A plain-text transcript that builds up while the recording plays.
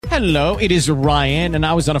Hello, it is Ryan, and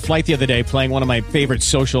I was on a flight the other day playing one of my favorite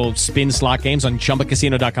social spin slot games on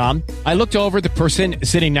ChumbaCasino.com. I looked over at the person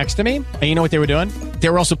sitting next to me, and you know what they were doing? They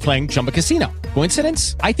were also playing Chumba Casino.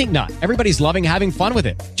 Coincidence? I think not. Everybody's loving having fun with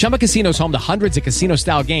it. Chumba Casino is home to hundreds of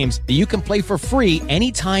casino-style games that you can play for free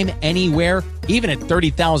anytime, anywhere, even at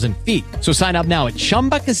 30,000 feet. So sign up now at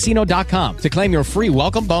ChumbaCasino.com to claim your free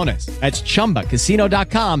welcome bonus. That's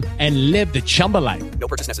ChumbaCasino.com and live the Chumba life. No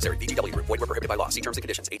purchase necessary. VGW. Void where prohibited by law. See terms and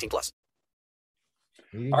conditions. 18+.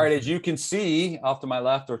 All right, as you can see off to my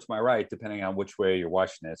left or to my right, depending on which way you're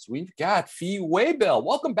watching this, we've got Fee Waybill.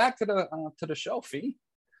 Welcome back to the show, Fee.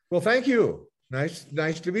 Well, thank you. Nice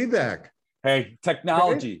to be back. Hey,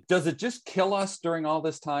 technology, does it just kill us during all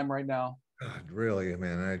this time right now? God, really,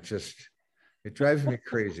 man, it drives me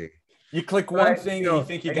crazy. You click one thing and you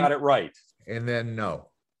think you got it right, and then no.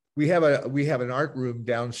 We have an art room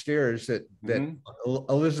downstairs that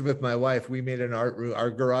Elizabeth, my wife, we made an art room.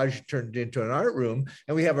 Our garage turned into an art room,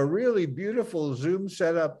 and we have a really beautiful Zoom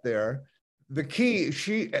setup there.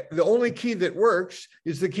 The only key that works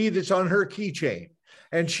is the key that's on her keychain,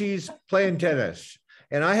 and she's playing tennis.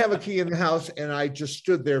 And I have a key in the house, and I just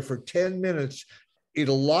stood there for 10 minutes.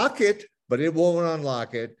 It'll lock it, but it won't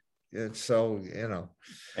unlock it. And so,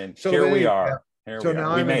 And so here we are. Now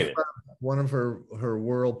we I'm made it. One of her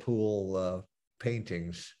whirlpool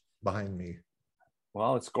paintings behind me.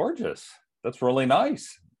 Well, it's gorgeous. That's really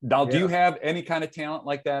nice. Now, do you have any kind of talent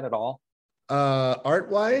like that at all?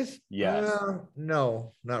 Art-wise? Yes.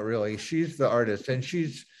 No, not really. She's the artist, and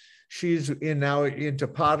she's now into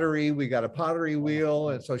pottery. We got a pottery wheel,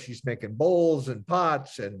 and so she's making bowls and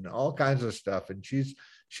pots and all kinds of stuff. And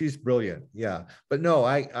she's brilliant. Yeah, but no,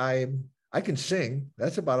 I can sing.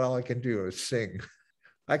 That's about all I can do is sing.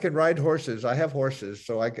 I can ride horses. I have horses,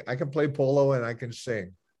 so I can play polo and I can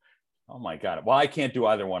sing. Oh my God. Well, I can't do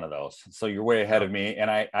either one of those. So you're way ahead of me. And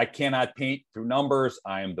I cannot paint through numbers.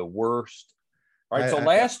 I am the worst. All right. So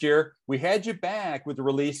last year we had you back with the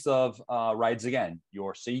release of Rides Again,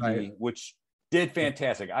 your CD, which did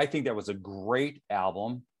fantastic. I think that was a great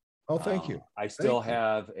album. Oh, thank you. I still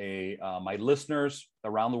have my listeners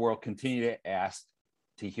around the world continue to ask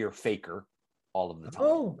to hear Faker all of the time.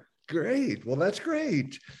 Oh, great. Well, that's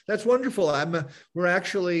great. That's wonderful. We're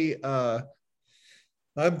actually,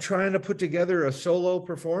 I'm trying to put together a solo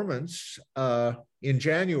performance in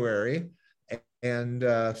January. And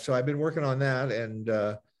so I've been working on that.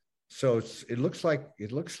 And so it looks like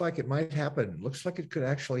it might happen. It looks like it could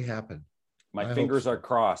actually happen. My fingers are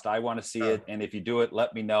crossed. I want to see it. And if you do it,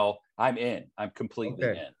 let me know. I'm in. I'm completely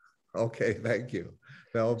in. Okay. Thank you.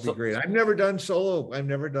 That would be great. I've never done a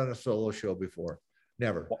solo show before.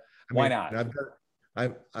 Never. Why not? I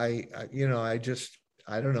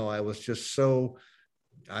don't know. I was just so,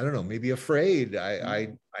 I don't know, maybe afraid. I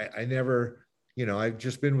never, I've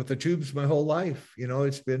just been with the Tubes my whole life.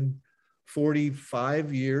 It's been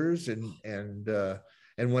 45 years and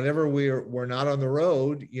whenever we're not on the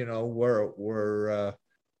road, we're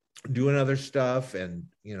doing other stuff and,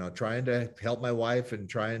 trying to help my wife and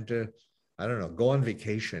trying to, I don't know, go on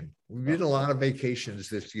vacation. We've been a lot of vacations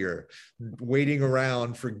this year, waiting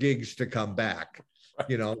around for gigs to come back.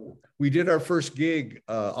 We did our first gig,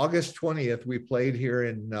 August 20th. We played here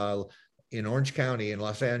in Orange County in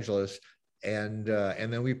Los Angeles. And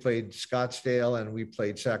then we played Scottsdale and we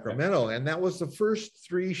played Sacramento. And that was the first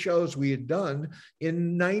 3 shows we had done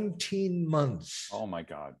in 19 months. Oh my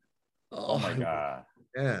God. Oh my God.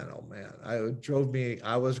 Man.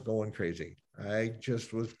 I was going crazy. I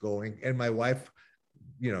just was going. And my wife,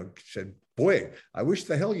 said, boy, I wish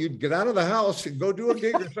the hell you'd get out of the house and go do a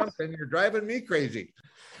gig or something. You're driving me crazy.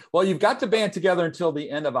 Well, you've got the band together until the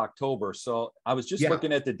end of October. So I was just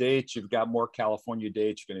looking at the dates. You've got more California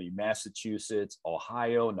dates. You're going to be Massachusetts,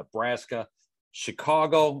 Ohio, Nebraska,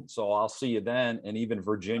 Chicago. So I'll see you then, and even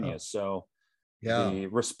Virginia. So the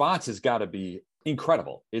response has got to be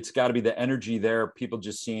incredible. It's got to be the energy there. People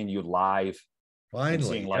just seeing you live. Finally,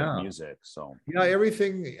 seeing live music. So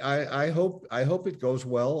everything. I hope it goes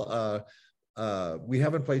well. We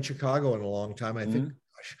haven't played Chicago in a long time.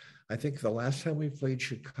 I think the last time we played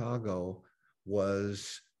Chicago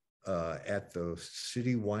was at the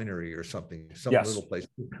City Winery or something, little place.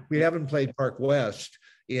 We haven't played Park West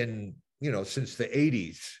in since the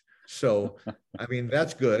 80s. So I mean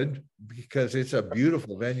that's good because it's a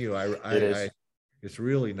beautiful venue. It's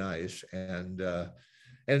really nice and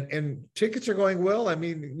tickets are going well. I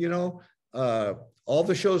mean, all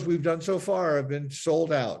the shows we've done so far have been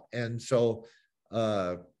sold out. And so,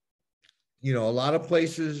 a lot of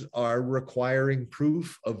places are requiring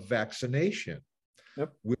proof of vaccination,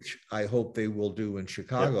 which I hope they will do in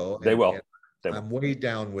Chicago. They will. I'm way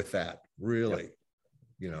down with that, really.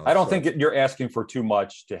 I don't think you're asking for too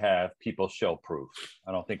much to have people show proof.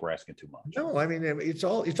 I don't think we're asking too much. No, I mean, it's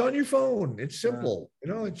on your phone. It's simple.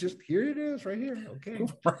 It's just, here it is right here. Okay.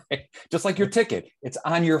 Right. Just like your ticket, it's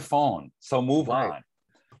on your phone. So move on.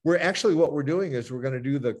 What we're doing is we're going to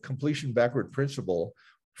do the completion backward principle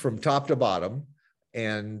from top to bottom.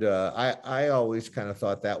 And I always kind of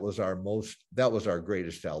thought that was our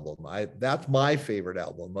greatest album. That's my favorite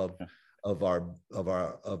album of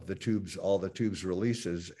the Tubes, all the Tubes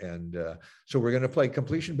releases. And so we're going to play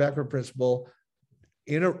completion backward principle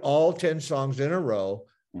all 10 songs in a row.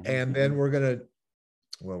 And then we're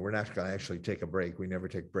not going to actually take a break. We never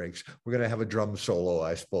take breaks. We're going to have a drum solo,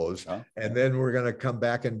 I suppose. And then we're going to come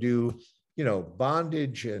back and do,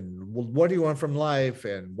 Bondage and What Do You Want From Life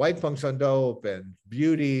and White Punks on Dope and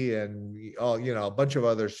Beauty and all, a bunch of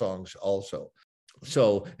other songs also.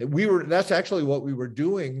 So that's actually what we were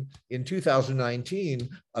doing in 2019.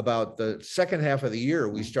 About the second half of the year,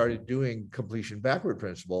 we started doing completion backward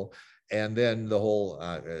principle. And then the whole,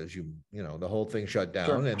 the whole thing shut down.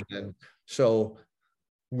 Sure. And then, so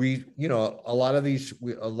we, in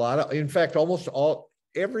fact, almost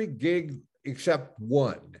every gig except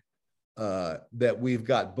one that we've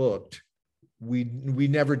got booked, we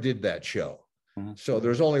never did that show. So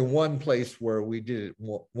there's only one place where we did it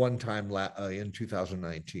one time in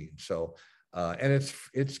 2019. So, and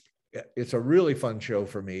it's a really fun show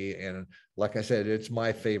for me. And like I said, it's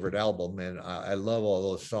my favorite album, and I love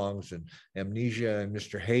all those songs and Amnesia and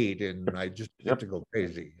Mr. Hate, and I just get to go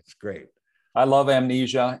crazy. It's great. I love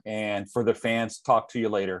Amnesia, and for the fans, Talk to You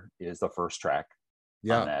Later is the first track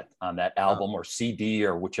on that album or CD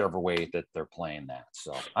or whichever way that they're playing that.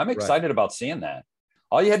 So I'm excited about seeing that.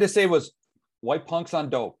 All you had to say was White Punks on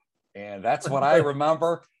Dope, and that's what I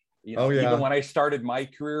remember. Even when I started my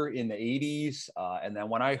career in the 80s, and then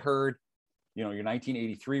when I heard, your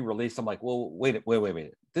 1983 release, I'm like, well, wait.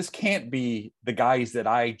 This can't be the guys that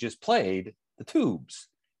I just played, the Tubes.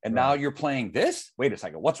 And now you're playing this? Wait a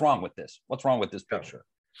second. What's wrong with this? What's wrong with this picture?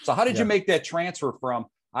 So how did you make that transfer from,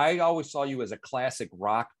 I always saw you as a classic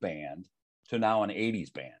rock band to now an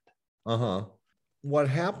 80s band? What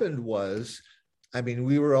happened was,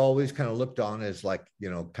 we were always kind of looked on as like,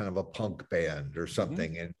 kind of a punk band or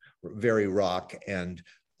something, and very rock. And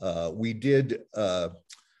we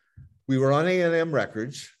were on A&M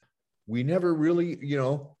Records. We never really,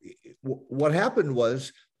 what happened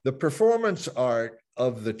was the performance art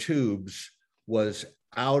of the Tubes was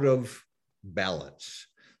out of balance.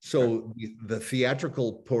 So the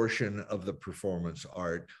theatrical portion of the performance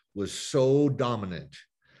art was so dominant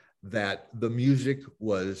that the music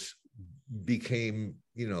became,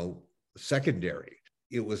 secondary.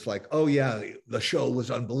 It was like, oh yeah, the show was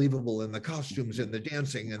unbelievable, and the costumes and the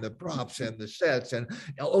dancing and the props and the sets, and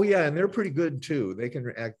oh yeah, and they're pretty good too. They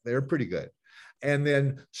can act, they're pretty good. And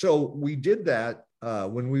then, so we did that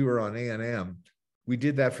when we were on A&M, we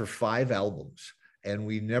did that for 5 albums, and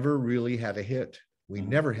we never really had a hit.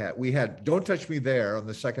 We had Don't Touch Me There on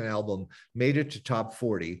the second album, made it to top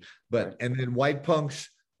 40, and then White Punks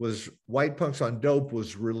on Dope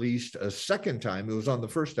was released a second time. It was on the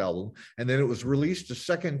first album, and then it was released a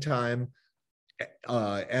second time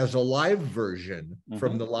as a live version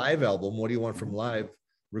from the live album, What Do You Want From Live,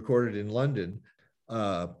 recorded in London.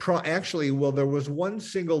 Actually, there was one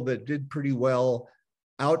single that did pretty well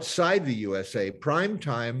outside the USA.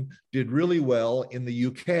 Primetime did really well in the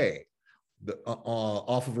UK,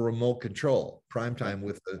 off of a remote control. Primetime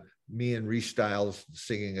with me and Reece Stiles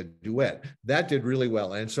singing a duet. That did really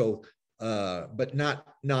well. And so, but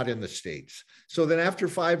not in the States. So then after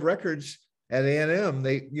 5 records at A&M,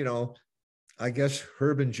 they, I guess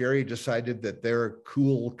Herb and Jerry decided that their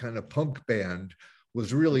cool kind of punk band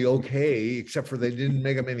was really okay, except for they didn't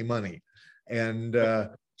make them any money. And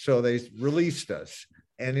so they released us.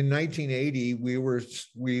 And in 1980, we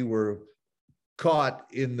were caught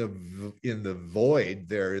in the void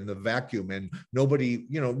there, in the vacuum, and nobody,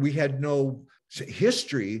 we had no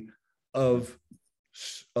history of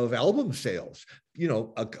album sales.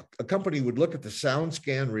 A company would look at the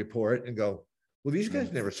SoundScan report and go, well, these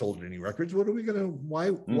guys never sold any records. What are we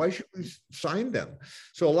why should we sign them?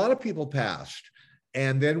 So a lot of people passed.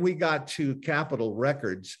 And then we got to Capitol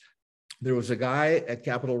Records. There was a guy at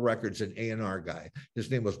Capitol Records, an A&R guy. His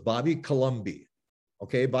name was Bobby Columby.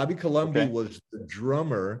 Okay, Bobby Columby was the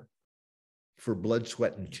drummer for Blood,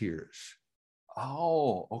 Sweat, and Tears.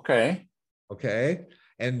 Oh, okay. Okay,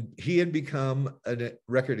 and he had become a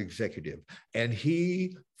record executive, and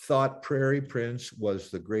he thought Prairie Prince was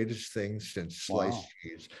the greatest thing since sliced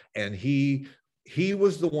cheese. And he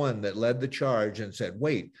was the one that led the charge and said,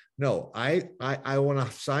 wait, no, I want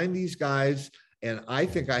to sign these guys, and I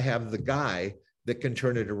think I have the guy that can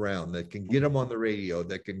turn it around, that can get them on the radio,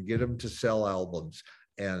 that can get them to sell albums.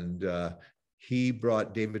 And he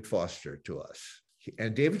brought David Foster to us.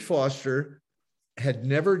 And David Foster had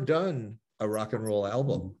never done a rock and roll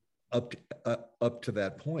album up to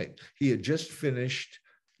that point. He had just finished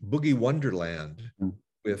Boogie Wonderland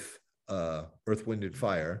with Earth, Wind, and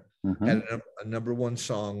Fire, had a number one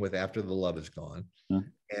song with After the Love Is Gone.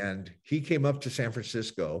 And he came up to San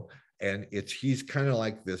Francisco, and he's kind of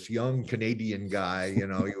like this young Canadian guy, he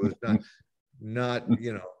was not,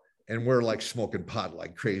 and we're like smoking pot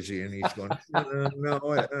like crazy. And he's going, no,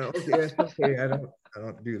 okay, I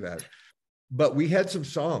don't do that. But we had some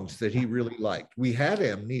songs that he really liked. We had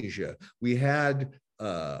Amnesia. We had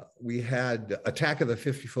Attack of the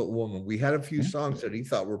 50-Foot Woman. We had a few songs that he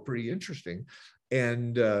thought were pretty interesting.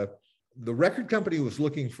 And the record company was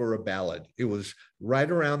looking for a ballad. It was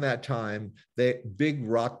right around that time that big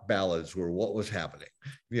rock ballads were what was happening.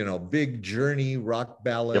 Big Journey rock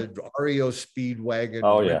ballad, REO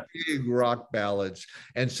Speedwagon, big rock ballads.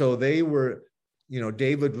 And so they were,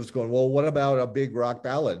 David was going, well, what about a big rock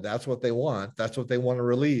ballad? That's what they want. That's what they want to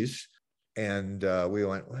release. And we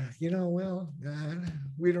went, we don't,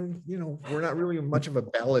 we're not really much of a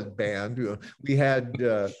ballad band. We had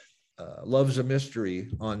Love's a Mystery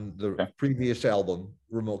on the previous album,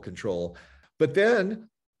 Remote Control. But then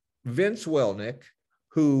Vince Welnick,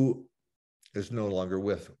 who is no longer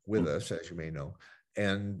with us, as you may know,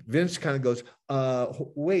 and Vince kind of goes,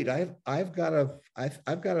 wait, I've got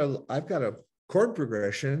a chord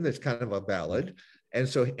progression that's kind of a ballad.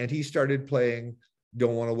 And he started playing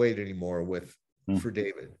Don't Want to Wait Anymore for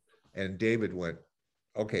David. And David went,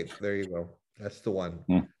 okay, there you go. That's the one.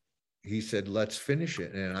 He said, let's finish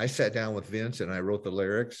it. And I sat down with Vince and I wrote the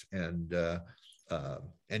lyrics, and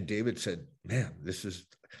David said, man, this is,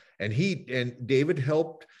 and David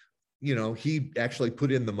helped, he actually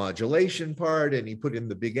put in the modulation part, and he put in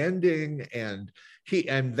the big ending, and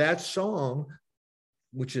that song,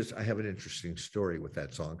 which is, I have an interesting story with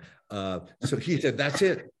that song. So he said, that's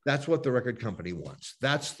it. That's what the record company wants.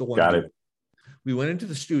 That's the one. Got it. We went into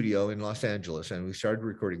the studio in Los Angeles and we started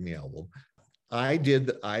recording the album. Up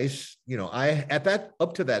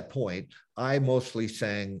to that point, I mostly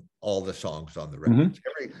sang all the songs on the records.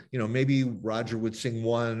 Maybe Roger would sing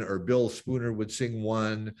one or Bill Spooner would sing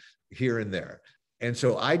one here and there. And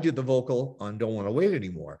so I did the vocal on Don't Want to Wait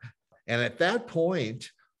Anymore. And at that point,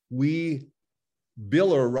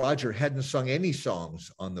 Bill or Roger hadn't sung any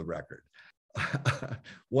songs on the record.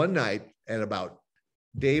 One night at about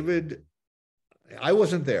David, I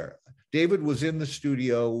wasn't there. David was in the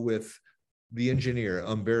studio with the engineer,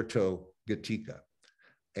 Umberto Gatica,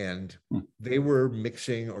 and they were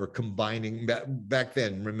mixing or combining. Back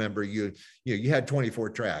then, remember, you had 24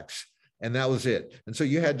 tracks, and that was it. And so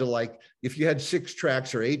you had to, if you had 6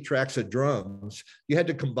 tracks or 8 tracks of drums, you had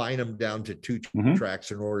to combine them down to 2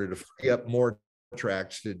 tracks in order to free up more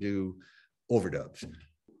tracks to do overdubs.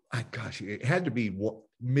 It had to be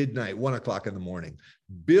midnight, 1 o'clock in the morning.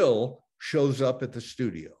 Bill shows up at the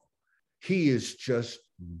studio. He is just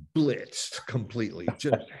blitzed completely,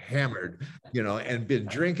 just hammered, and been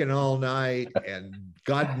drinking all night and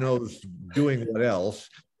God knows doing what else.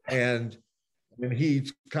 And when he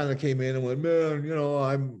kind of came in and went,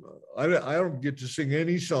 man, I don't get to sing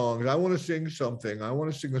any songs. I want to sing something. I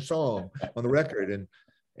want to sing a song on the record.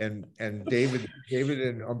 And David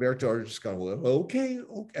and Umberto are just going, well, okay.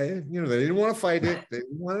 They didn't want to fight it. They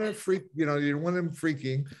didn't want to freak, they didn't want him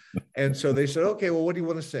freaking. And so they said, okay, well, what do you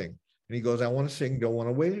want to sing? And he goes, I want to sing Don't Want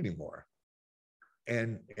to Wait Anymore.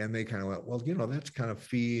 And they kind of went, well, that's kind of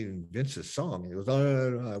Fee and Vince's song. He goes, oh,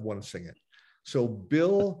 no, I want to sing it. So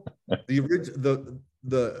Bill, the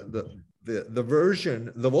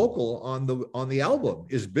version, the vocal on the album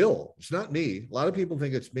is Bill. It's not me. A lot of people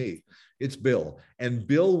think it's me. It's Bill. And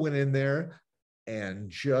Bill went in there and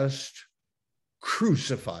just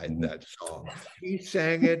crucified that song. He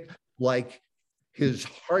sang it like his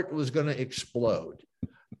heart was going to explode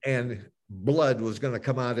and blood was going to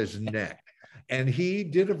come out his neck. And he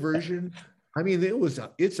did a version. I mean,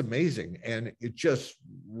 it's amazing. And it just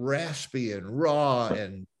raspy and raw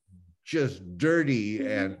and just dirty.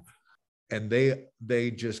 And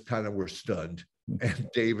they just kind of were stunned. And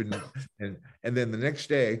David, and then the next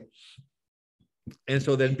day, and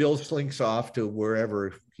so then Bill slinks off to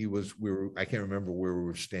wherever he was. I can't remember where we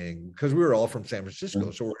were staying because we were all from San Francisco.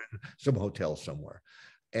 So we're in some hotel somewhere.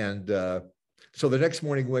 And so the next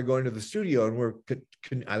morning we're going to the studio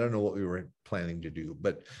and I don't know what we were planning to do,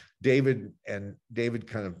 but David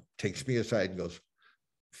kind of takes me aside and goes,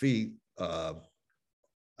 Fee, I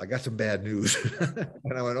got some bad news.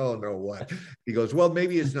 And I went, oh no, what? He goes, well,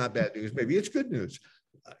 maybe it's not bad news. Maybe it's good news.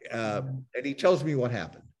 and he tells me what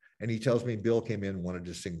happened. And he tells me Bill came in and wanted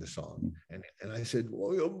to sing the song. And I said,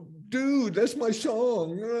 well, dude, that's my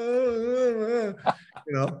song.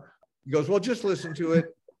 He goes, well, just listen to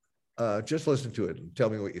it. Just listen to it and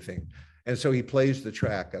tell me what you think. And so he plays the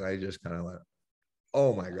track, and I just kind of went,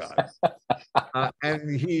 oh my God. And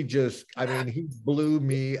he blew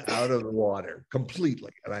me out of the water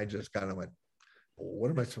completely. And I just kind of went,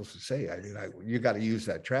 what am I supposed to say? You got to use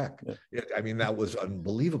that track. That was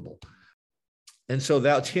unbelievable. And so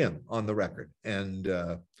that's him on the record. And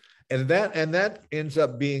that ends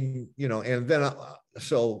up being, and then,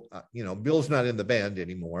 Bill's not in the band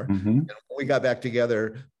anymore. Mm-hmm. And when we got back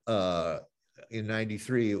together in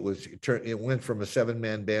 93, it went from a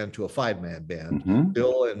 7-man band to a 5-man band. Mm-hmm.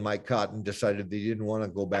 Bill and Mike Cotton decided they didn't want to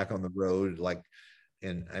go back on the road.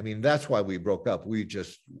 That's why we broke up. We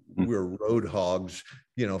were road hogs,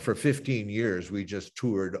 for 15 years. We just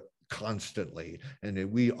toured constantly,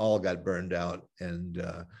 and we all got burned out. And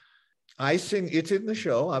I sing, it's in the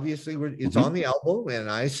show, obviously it's on the album, and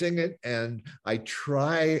I sing it, and I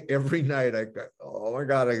try every night. I go, oh my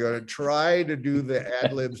God, I gotta try to do the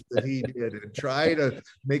ad-libs that he did, and try to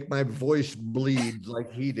make my voice bleed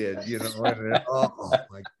like he did, oh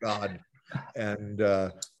my God. And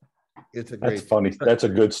it's a great, that's funny. That's a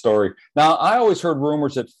good story. Now, I always heard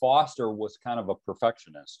rumors that Foster was kind of a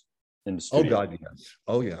perfectionist in the studio. Oh God, yes.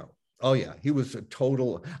 Oh yeah. He was a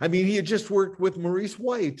total, he had just worked with Maurice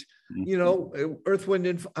White, Earth, Wind,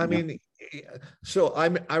 and so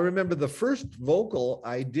I remember the first vocal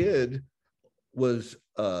I did was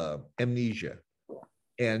Amnesia.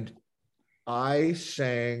 And I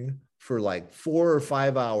sang for like 4 or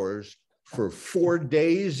 5 hours for 4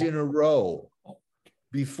 days in a row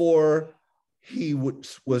before he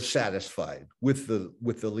was satisfied with the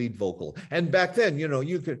lead vocal. And back then,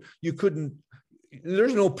 you couldn't,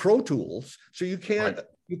 there's no Pro Tools, so you can't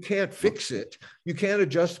fix it. You can't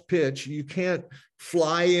adjust pitch. You can't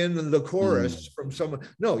fly in the chorus from someone.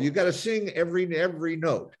 No, you got to sing every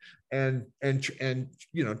note, and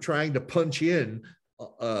trying to punch in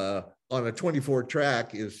on a 24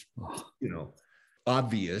 track is,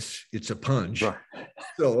 obvious. It's a punch. Right.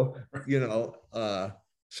 So,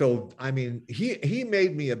 he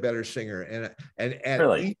made me a better singer, and at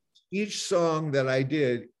really? each song that I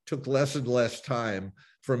did took less and less time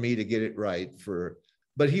for me to get it right.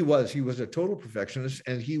 But he was a total perfectionist,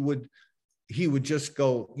 and he would just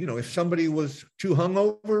go, if somebody was too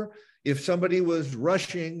hungover, if somebody was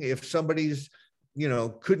rushing, if somebody's,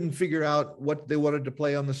 couldn't figure out what they wanted to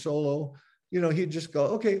play on the solo, he'd just go,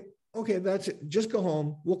 okay, that's it. Just go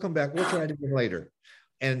home. We'll come back. We'll try it again later.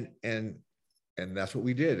 And that's what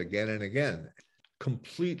we did again and again.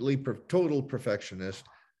 Completely total perfectionist.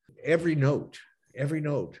 Every note.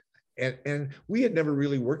 And we had never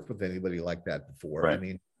really worked with anybody like that before.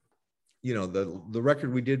 Right. The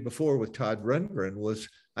record we did before with Todd Rundgren was,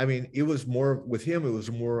 it was more with him, it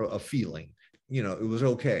was more a feeling, it was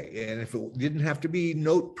okay. And if it didn't have to be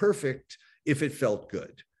note perfect, if it felt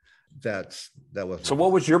good, that was. So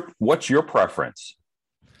what's your preference?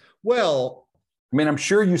 Well, I'm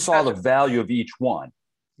sure you saw the value of each one.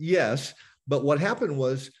 Yes. But what happened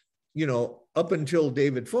was, up until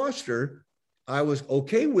David Foster, I was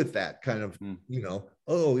okay with that kind of,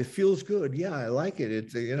 oh, it feels good. Yeah, I like it.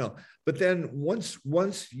 It's, but then once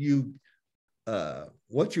you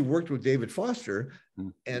worked with David Foster,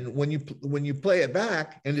 and when you play it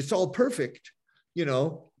back and it's all perfect,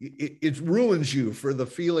 it ruins you for the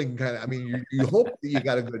feeling kind of, you hope that you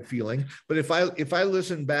got a good feeling, but if I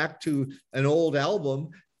listen back to an old album,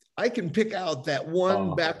 I can pick out that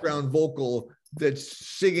one background vocal that's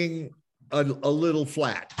singing a little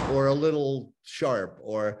flat or a little sharp,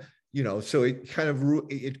 or so it kind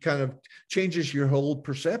of changes your whole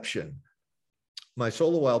perception. My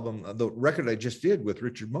solo album, the record I just did with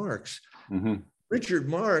Richard Marx, Richard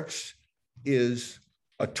Marx is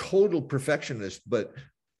a total perfectionist, but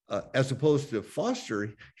as opposed to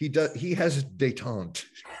Foster, he has détente.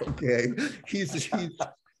 Okay, he's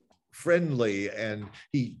friendly, and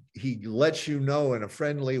he lets you know in a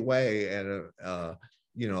friendly way, and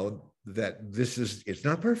that it's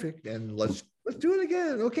not perfect, and let's do it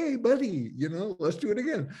again. Okay, buddy, let's do it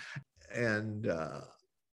again. And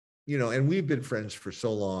and we've been friends for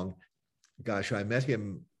so long. Gosh, I met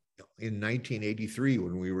him in 1983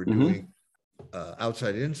 when we were doing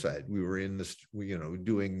Outside Inside. We were in this, we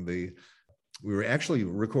were actually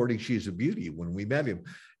recording She's a Beauty when we met him.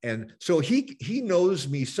 And so he knows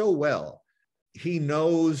me so well. He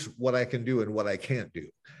knows what I can do and what I can't do.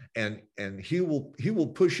 And he will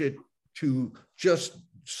push it to just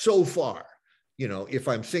so far, if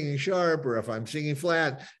I'm singing sharp or if I'm singing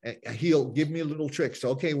flat, he'll give me little tricks.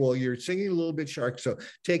 Okay, well, you're singing a little bit sharp, so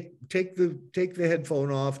take the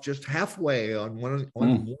headphone off just halfway on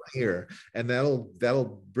one ear, and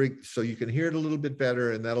that'll bring, so you can hear it a little bit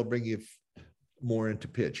better, and that'll bring you more into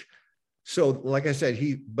pitch. So, like I said,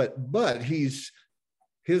 but his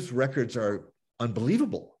records are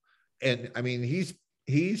unbelievable, and I mean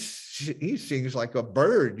he sings like a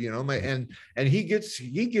bird, and he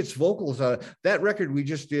gets vocals out of that record we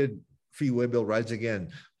just did. Fee Waybill Rides Again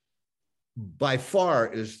by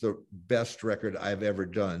far is the best record I've ever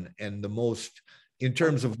done, and the most in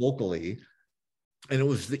terms of vocally, and it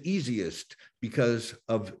was the easiest because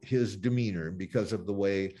of his demeanor, because of the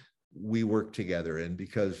way we work together, and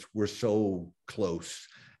because we're so close,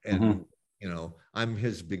 and I'm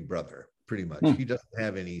his big brother pretty much. He doesn't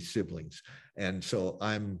have any siblings, and so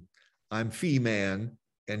I'm Fee Man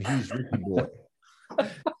and he's Ricky Boy.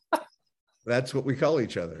 That's what we call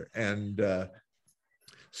each other. And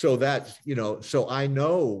so that's, so I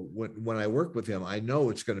know when I work with him, I know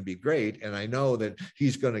it's going to be great, and I know that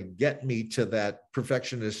he's going to get me to that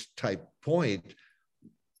perfectionist type point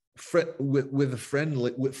with a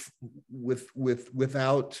friendly,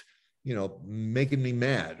 without making me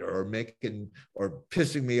mad or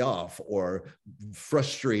pissing me off or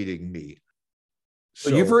frustrating me. So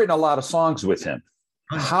you've written a lot of songs with him.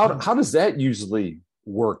 How does that usually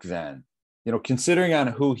work then? Considering on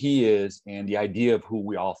who he is and the idea of who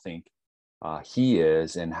we all think he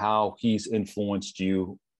is and how he's influenced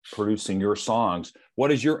you producing your songs,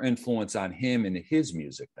 what is your influence on him and his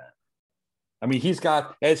music then? I mean, he's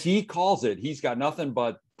got, as he calls it, he's got nothing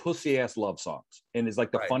but pussy ass love songs. And it's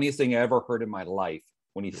like the funniest thing I ever heard in my life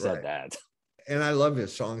when he said that. And I love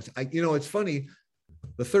his songs. It's funny.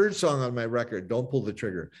 The third song on my record, Don't Pull the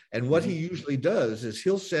Trigger. And what he usually does is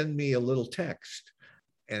he'll send me a little text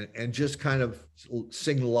and just kind of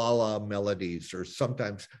sing la-la melodies, or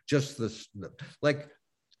sometimes just this, like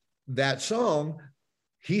that song,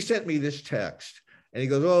 he sent me this text. And he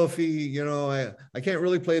goes, "Oh, Fee, I can't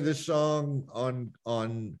really play this song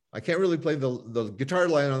I can't really play the guitar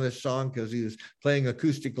line on this song because he was playing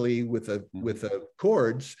acoustically with the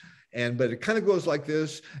chords, but it kind of goes like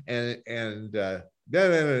this, and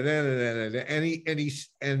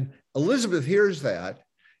Elizabeth hears that,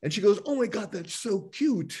 and she goes, "Oh my God, that's so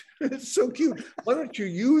cute! It's so cute. Why don't you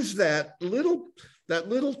use that little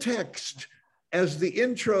text as the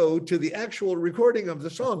intro to the actual recording of the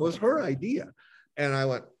song?" Was her idea. And I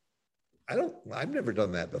went, I've never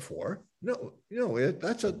done that before. No,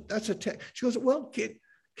 that's a tech. She goes, "Well,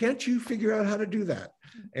 can't you figure out how to do that?"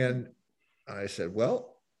 And I said,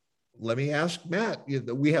 "Well, let me ask Matt."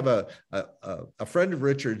 We have a friend of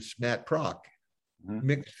Richard's, Matt Prock,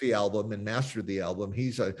 mixed the album and mastered the album.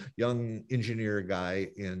 He's a young engineer guy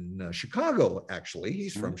in Chicago, actually.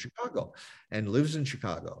 He's from Chicago and lives in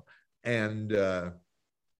Chicago. And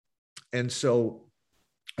so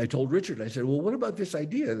I told Richard, I said, "Well, what about this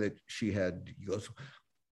idea that she had?" He goes,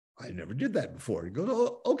 "I never did that before." He goes,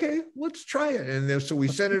 "Oh, okay, let's try it." And then, so we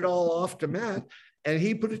sent it all off to Matt, and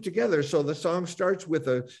he put it together. So the song starts with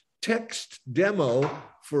a text demo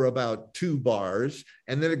for about 2 bars,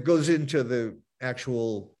 and then it goes into the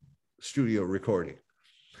actual studio recording.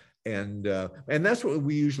 And that's what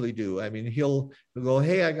we usually do. I mean, he'll go,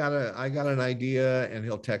 "Hey, I got an idea," and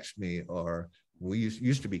he'll text me, or we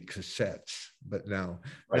used to be cassettes, but now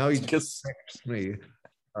he just texts me.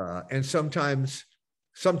 And sometimes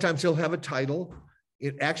he'll have a title.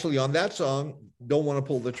 It actually, on that song, Don't Want to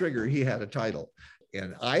Pull the Trigger, he had a title.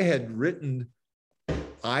 And I had written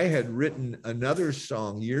another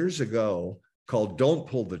song years ago called Don't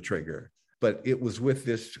Pull the Trigger, but it was with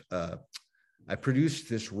this, I produced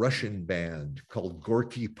this Russian band called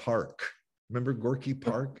Gorky Park. Remember Gorky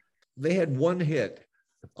Park? They had one hit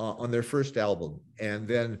on their first album. And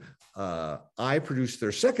then I produced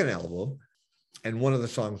their second album, and one of the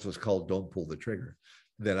songs was called Don't Pull the Trigger,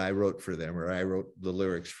 that I wrote for them, or I wrote the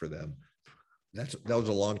lyrics for them. That was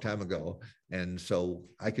a long time ago. And so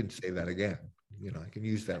I can say that again. I can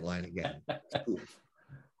use that line again. Cool.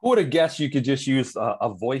 Who would have guessed you could just use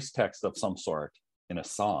a voice text of some sort in a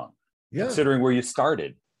song, considering where you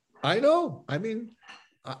started? I know. I mean,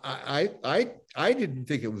 I didn't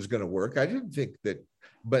think it was going to work. I didn't think that.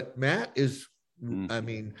 But Matt is,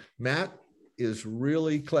 Matt is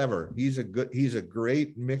really clever. He's a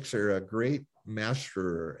great mixer, a great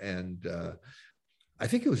masterer. And I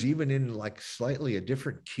think it was even in like slightly a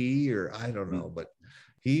different key, or I don't know, but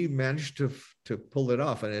he managed to pull it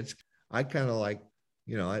off. And I kind of like,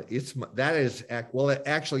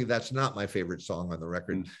 actually, that's not my favorite song on the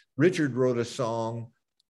record. Richard wrote a song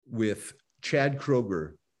with Chad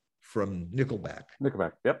Kroeger from Nickelback.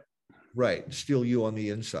 Nickelback, yep. Right, Still You on the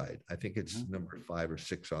Inside. I think it's number 5 or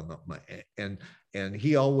 6 on and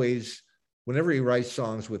he always, whenever he writes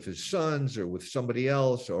songs with his sons or with somebody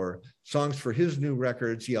else or songs for his new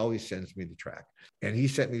records, he always sends me the track. And he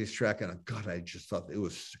sent me this track, and God, I just thought it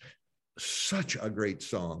was such a great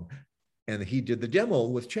song. And he did the demo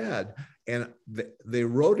with Chad, and they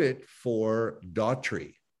wrote it for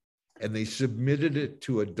Daughtry, and they submitted it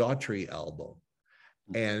to a Daughtry album.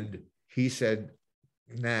 And he said,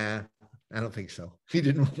 nah, I don't think so. He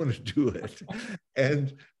didn't want to do it.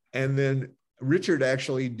 And then Richard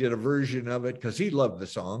actually did a version of it because he loved the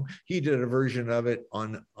song. He did a version of it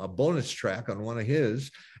on a bonus track on one of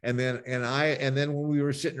his. And then when we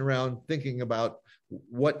were sitting around thinking about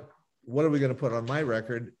what are we going to put on my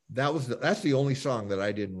record, that's the only song that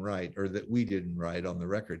I didn't write, or that we didn't write on the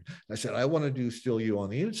record. I said, I want to do Still You on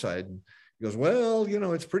the Inside. And he goes, well,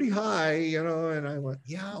 it's pretty high, and I went,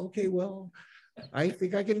 yeah, okay, well, I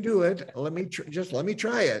think I can do it. Let me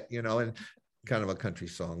try it, and kind of a country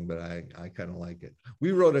song, but I kind of like it.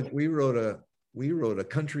 We wrote a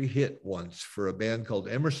country hit once for a band called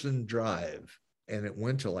Emerson Drive, and it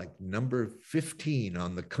went to like number 15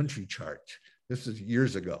 on the country chart. This is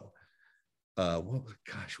years ago.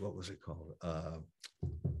 What was it called?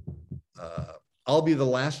 I'll Be the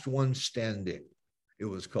Last One Standing, it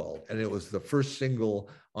was called. And it was the first single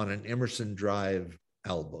on an Emerson Drive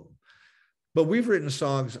album. But we've written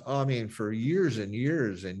songs, for years and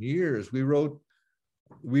years and years. We wrote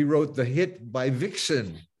the hit by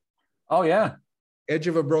Vixen. Oh, yeah. Edge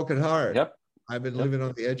of a Broken Heart. Yep. I've been living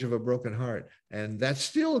on the edge of a broken heart. And that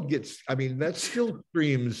still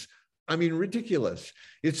streams, ridiculous.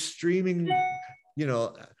 It's streaming,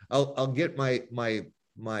 I'll get my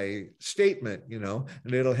statement,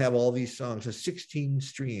 and it'll have all these songs, 16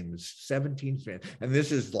 streams, 17 streams. And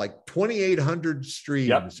this is like 2,800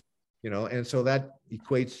 streams. Yep. And so that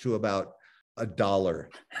equates to about $1,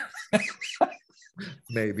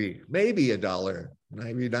 maybe $1,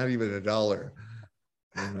 maybe not even $1.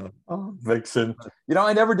 Oh, Vixen.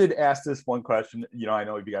 I never did ask this one question. I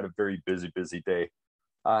know you got a very busy day.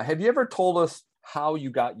 Have you ever told us how you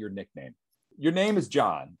got your nickname? Your name is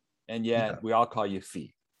John, and yet we all call you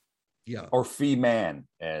Fee. Yeah. Or Fee Man,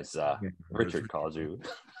 as Richard calls you.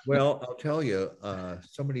 Well, I'll tell you,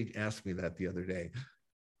 somebody asked me that the other day.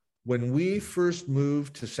 When we first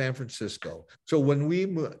moved to San Francisco, so when we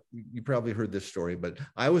moved, you probably heard this story, but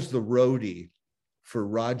I was the roadie for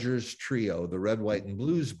Roger's Trio, the Red, White, and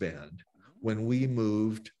Blues band, when we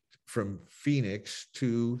moved from Phoenix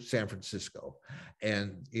to San Francisco.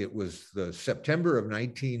 And it was the September of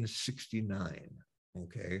 1969.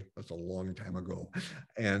 Okay, that's a long time ago.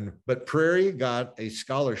 But Prairie got a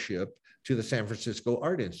scholarship to the San Francisco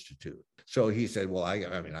Art Institute. So he said, well, I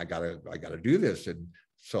gotta do this. And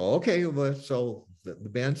so, okay, so the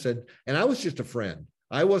band said, and I was just a friend.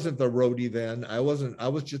 I wasn't the roadie then. I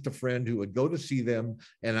was just a friend who would go to see them.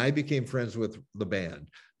 And I became friends with the band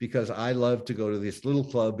because I loved to go to this little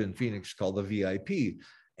club in Phoenix called the VIP.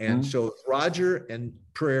 And so Roger and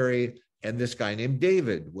Prairie and this guy named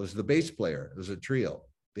David was the bass player. It was a trio,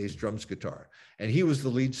 bass, drums, guitar. And he was the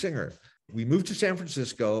lead singer. We moved to San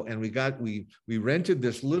Francisco, and we rented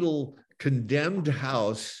this little condemned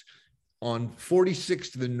house on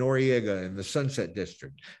 46th and Noriega in the Sunset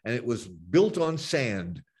District. And it was built on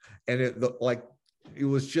sand, and it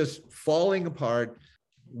was just falling apart.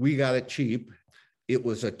 We got it cheap. It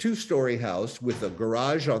was a 2-story house with a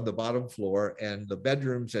garage on the bottom floor and the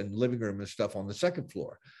bedrooms and living room and stuff on the second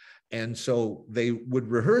floor. And so they would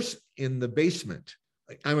rehearse in the basement,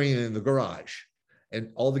 in the garage,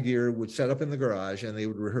 and all the gear would set up in the garage and they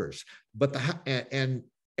would rehearse. But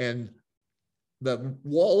the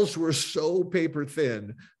walls were so paper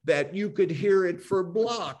thin that you could hear it for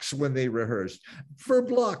blocks when they rehearsed, for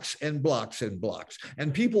blocks and blocks and blocks.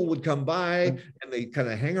 And people would come by and they kind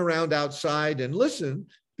of hang around outside and listen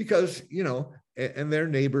because, and they're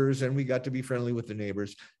neighbors, and we got to be friendly with the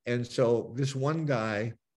neighbors. And so this one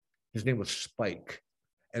guy, his name was Spike,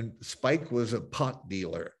 and Spike was a pot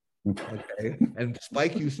dealer. Okay. And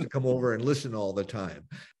Spike used to come over and listen all the time.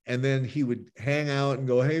 And then he would hang out and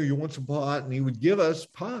go, hey, you want some pot? And he would give us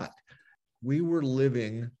pot. We were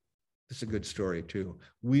living, this is a good story too.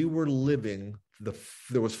 We were living,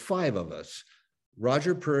 there was 5 of us,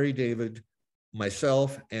 Roger, Prairie, David,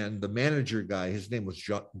 myself, and the manager guy. His name was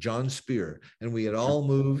John Spear. And we had all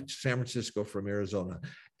moved to San Francisco from Arizona.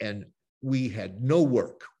 And we had no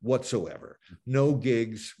work whatsoever, no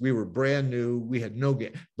gigs. We were brand new. We had no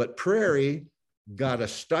gig. But Prairie got a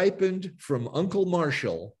stipend from Uncle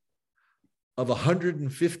Marshall of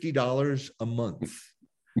 $150 a month.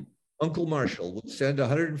 Uncle Marshall would send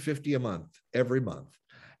 150 a month every month.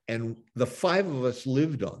 And the 5 of us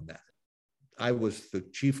lived on that. I was the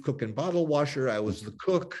chief cook and bottle washer. I was the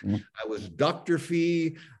cook. I was Dr.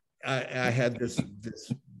 Fee. I had this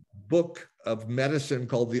book of medicine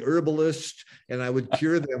called The Herbalist, and I would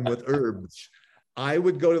cure them with herbs. I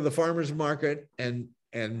would go to the farmer's market and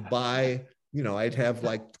buy, I'd have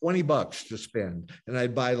like $20 to spend, and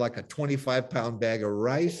I'd buy like a 25-pound bag of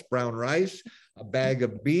rice, brown rice, a bag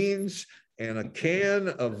of beans, and a can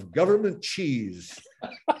of government cheese.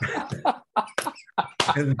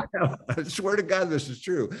 And I swear to God, this is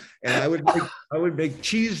true. And I would make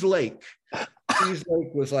cheese lake. Cheese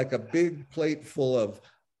lake was like a big plate full of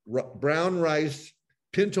brown rice,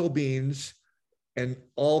 pinto beans, and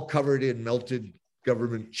all covered in melted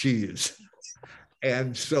government cheese.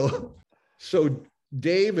 And so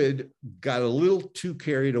David got a little too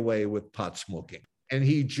carried away with pot smoking, and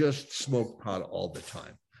he just smoked pot all the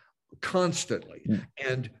time, constantly.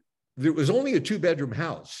 And there was only a 2-bedroom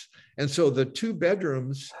house. And so the 2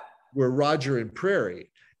 bedrooms were Roger and Prairie.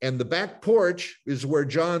 And the back porch is where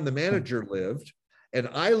John, the manager, lived. And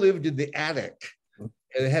I lived in the attic. And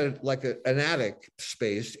it had like an attic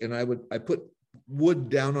space. And I put wood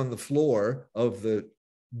down on the floor of the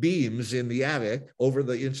beams in the attic over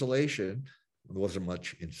the insulation. There wasn't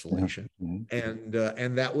much insulation. And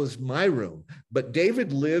that was my room. But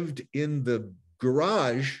David lived in the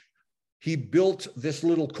garage. He built this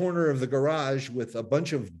little corner of the garage with a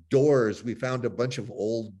bunch of doors. We found a bunch of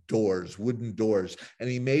old doors, wooden doors, and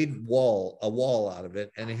he made a wall out of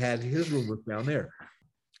it. And he had his room was down there.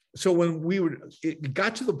 So when it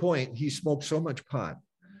got to the point, he smoked so much pot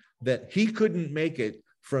that he couldn't make it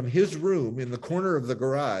from his room in the corner of the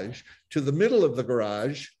garage to the middle of the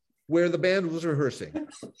garage where the band was rehearsing.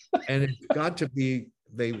 And it got to be,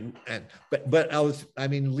 leading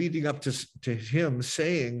up to him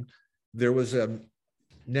saying, there was a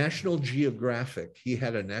National Geographic. He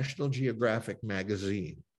had a National Geographic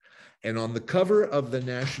magazine. And on the cover of the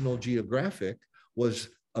National Geographic was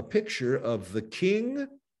a picture of the King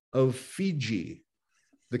of Fiji.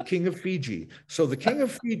 The King of Fiji. So the King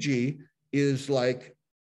of Fiji is like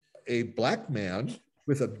a black man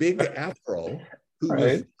with a big afro who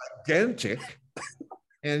was gigantic.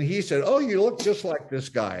 And he said, "Oh, you look just like this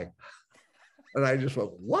guy." And I just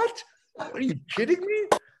went, "What? Are you kidding me?"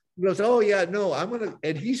 He goes, "Oh yeah, no,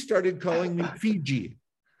 and he started calling me Fiji.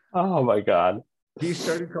 Oh my God. He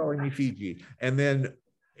started calling me Fiji. And then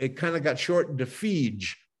it kind of got shortened to Fiji.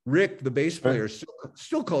 Rick, the bass player,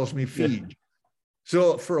 still calls me Fiji. Yeah.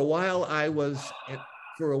 So for a while I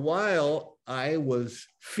was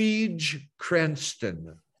Fiji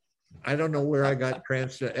Cranston. I don't know where I got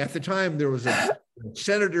Cranston. At the time, there was a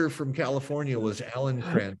senator from California was Alan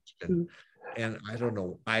Cranston. And I don't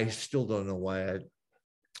know, I still don't know why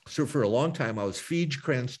so for a long time, I was Fiji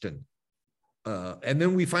Cranston. And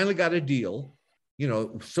then we finally got a deal,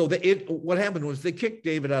 so what happened was they kicked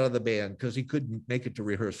David out of the band because he couldn't make it to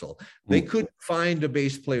rehearsal. They couldn't find a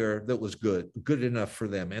bass player that was good enough for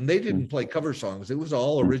them. And they didn't play cover songs. It was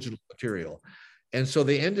all original material. And so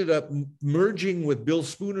they ended up merging with Bill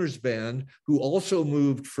Spooner's band, who also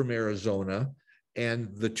moved from Arizona. And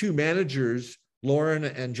the 2 managers, Lauren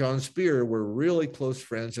and John Spear, were really close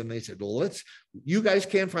friends. And they said, well, you guys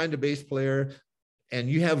can't find a bass player and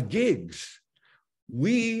you have gigs.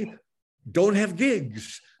 We don't have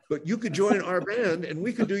gigs, but you could join our band and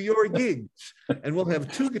we could do your gigs. And we'll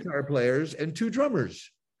have 2 guitar players and 2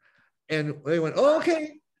 drummers. And they went, oh,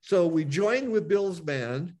 okay. So we joined with Bill's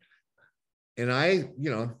band. And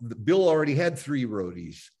Bill already had 3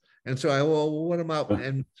 roadies. And so what am I?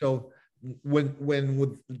 And so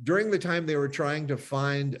during the time they were trying to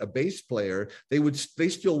find a bass player, they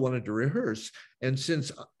still wanted to rehearse.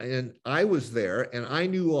 And I was there, and I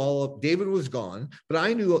knew David was gone, but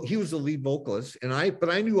I knew he was the lead vocalist, but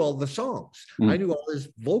I knew all the songs. I knew all his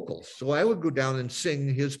vocals. So I would go down and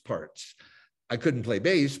sing his parts. I couldn't play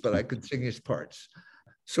bass, but I could sing his parts.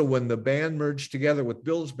 So when the band merged together with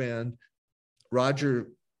Bill's band, Roger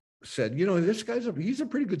said, this he's a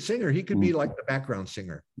pretty good singer. He could be like the background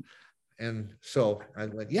singer. And so I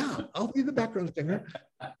went, yeah, I'll be the background singer.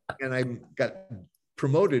 And I got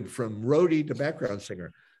promoted from roadie to background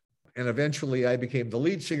singer. And eventually I became the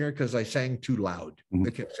lead singer because I sang too loud.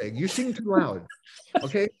 They kept saying, you sing too loud.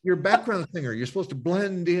 Okay, you're a background singer. You're supposed to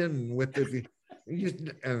blend in with and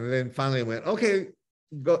then finally I went, okay,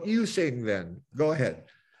 you sing then. Go ahead.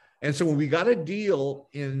 And so when we got a deal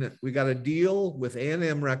with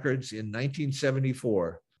A&M Records in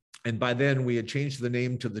 1974. And by then we had changed the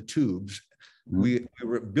name to the Tubes.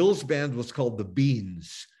 Bill's band was called the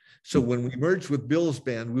Beans. So when we merged with Bill's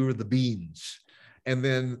band, we were the Beans. And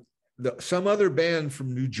then some other band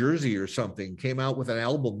from New Jersey or something came out with an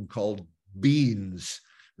album called Beans.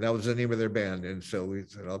 That was the name of their band. And so we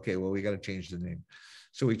said, okay, well, we got to change the name.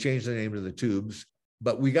 So we changed the name to the Tubes,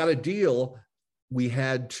 but we got a deal. We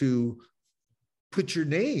had to put your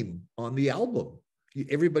name on the album,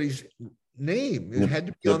 everybody's name. It had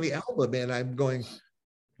to be on the album. And I'm going,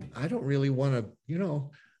 I don't really want to, you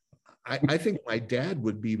know, I think my dad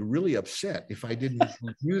would be really upset if I didn't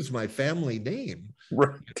use my family name.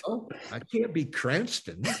 Right. You know, I can't be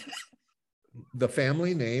Cranston. The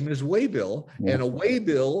family name is Waybill, and a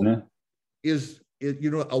waybill is, you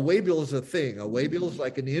know, a waybill is a thing. A waybill is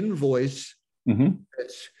like an invoice.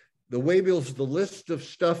 That's, the waybill is the list of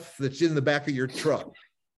stuff that's in the back of your truck,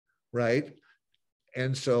 right?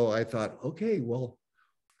 And so I thought, okay, well,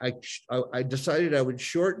 I decided I would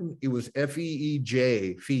shorten. It was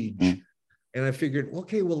FEEJ, Feej. And I figured,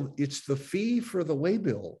 okay, well, it's the fee for the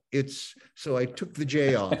waybill. So I took the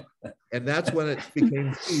J off, and that's when it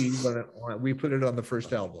became fee, when we put it on the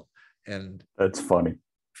first album. And that's funny.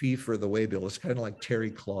 Fee for the waybill. It's kind of like Terry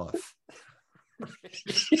Cloth. One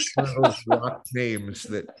of those rock names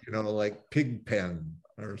that, you know, like Pigpen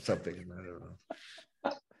or something. I don't know.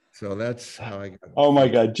 So that's how I got. Oh my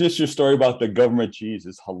God. Just your story about the government cheese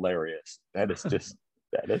is hilarious. That is hilarious.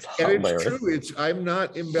 And it's true. I'm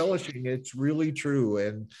not embellishing. It's really true.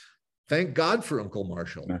 And thank God for Uncle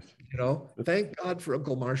Marshall. You know, thank God for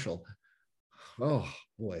Uncle Marshall. Oh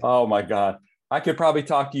boy. Oh my God. I could probably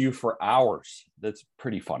talk to you for hours. That's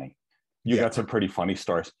pretty funny. You got some pretty funny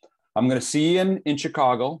stories. I'm going to see you in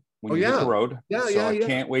Chicago when you hit the road. I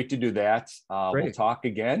can't wait to do that. We'll talk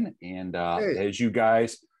again. And as you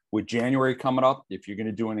guys, with January coming up, if you're going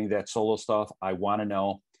to do any of that solo stuff, I want to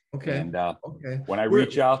know. Okay. And when I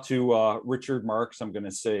reach out to Richard Marks, I'm going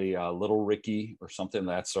to say Little Ricky or something of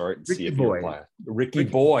that sort and see if he replies. Ricky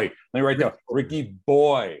Boy. Let me write down Ricky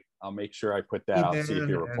Boy. I'll make sure I put that out, see if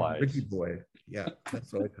he replies. Ricky Boy. Yeah,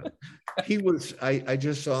 that's what I thought. He was, I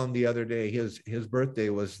just saw him the other day. His birthday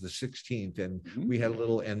was the 16th, and we had a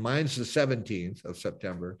little, and mine's the 17th of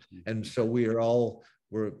September. And so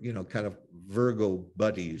we're, you know, kind of Virgo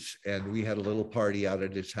buddies. And we had a little party out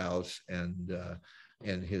at his house, and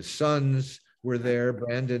his sons were there,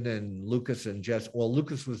 Brandon and Lucas and Jess. Well,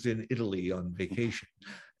 Lucas was in Italy on vacation,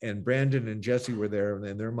 and Brandon and Jesse were there,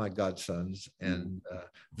 and they're my godsons, and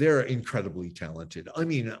they're incredibly talented. I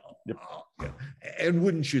mean, and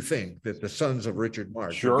wouldn't you think that the sons of Richard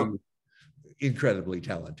Marx would be incredibly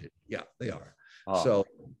talented? Yeah, they are. So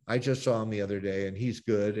I just saw him the other day, and he's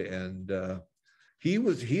good, and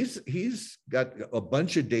he's got a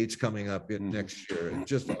bunch of dates coming up in next year,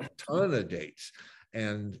 just a ton of dates.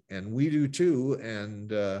 And we do too.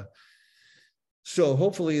 And so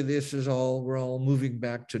hopefully this is we're all moving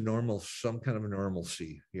back to normal, some kind of a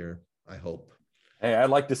normalcy here, I hope. Hey, I'd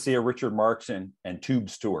like to see a Richard Marx and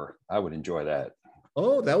Tubes tour. I would enjoy that.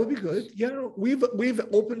 Oh, that would be good. Yeah, we've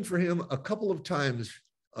opened for him a couple of times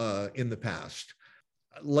in the past.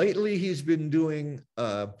 Lately, he's been doing,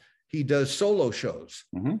 he does solo shows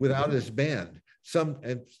without his band.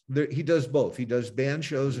 He does both. He does band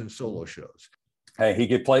shows and solo shows. Hey,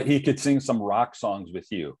 he could sing some rock songs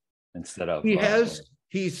with you instead of. He has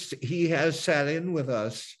sat in with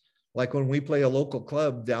us, like when we play a local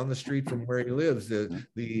club down the street from where he lives,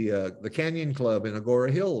 the Canyon Club in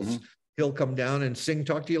Agora Hills. He'll come down and sing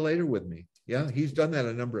 "Talk to You Later" with me. Yeah, he's done that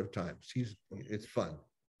a number of times. It's fun.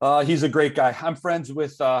 He's a great guy. I'm friends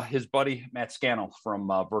with his buddy Matt Scannell from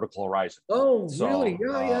Vertical Horizon. Oh, really?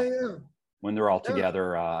 Yeah. When they're all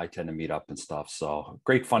together, I tend to meet up and stuff. So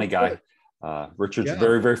great, funny guy. Richard's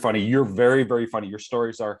very, very funny. You're very, very funny. Your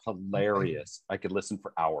stories are hilarious. I could listen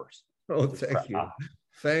for hours. Oh, thank you.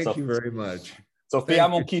 Thank you very much. So, Fee, I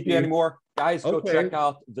won't keep you anymore. Guys, go check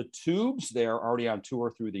out the Tubes. They're already on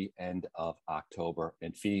tour through the end of October.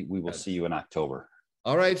 And Fee, we will see you in October.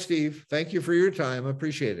 All right, Steve. Thank you for your time. I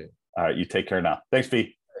appreciate it. All right. You take care now. Thanks,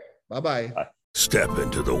 Fee. Bye-bye. Bye. Step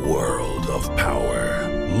into the world of power,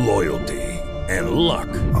 loyalty, and luck.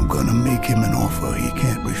 I'm going to make him an offer he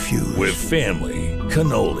can't refuse. With family,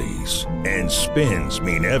 cannolis, and spins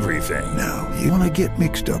mean everything. Now, you want to get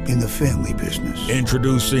mixed up in the family business.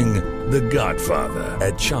 Introducing The Godfather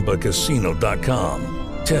at ChumbaCasino.com.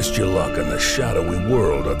 Test your luck in the shadowy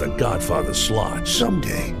world of The Godfather slot.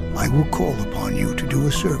 Someday, I will call upon you to do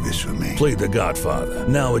a service for me. Play The Godfather,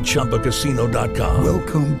 now at ChumbaCasino.com.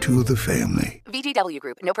 Welcome to the family. VGW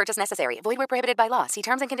Group. No purchase necessary. Void where prohibited by law. See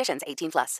terms and conditions. 18+.